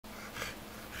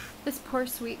This poor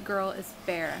sweet girl is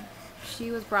bare. She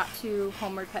was brought to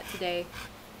Homeward Pet today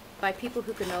by people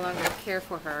who could no longer care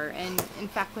for her, and in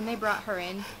fact when they brought her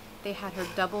in, they had her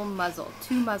double muzzled,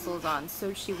 two muzzles on,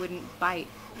 so she wouldn't bite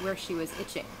where she was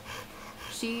itching.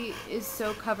 She is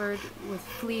so covered with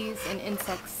fleas and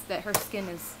insects that her skin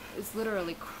is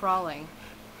literally crawling,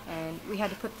 and we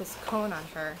had to put this cone on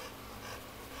her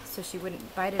so she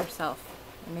wouldn't bite herself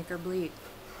and make her bleed.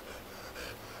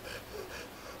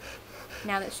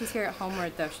 Now that she's here at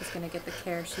Homeward, though, she's going to get the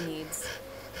care she needs.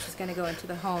 She's going to go into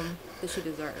the home that she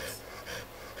deserves.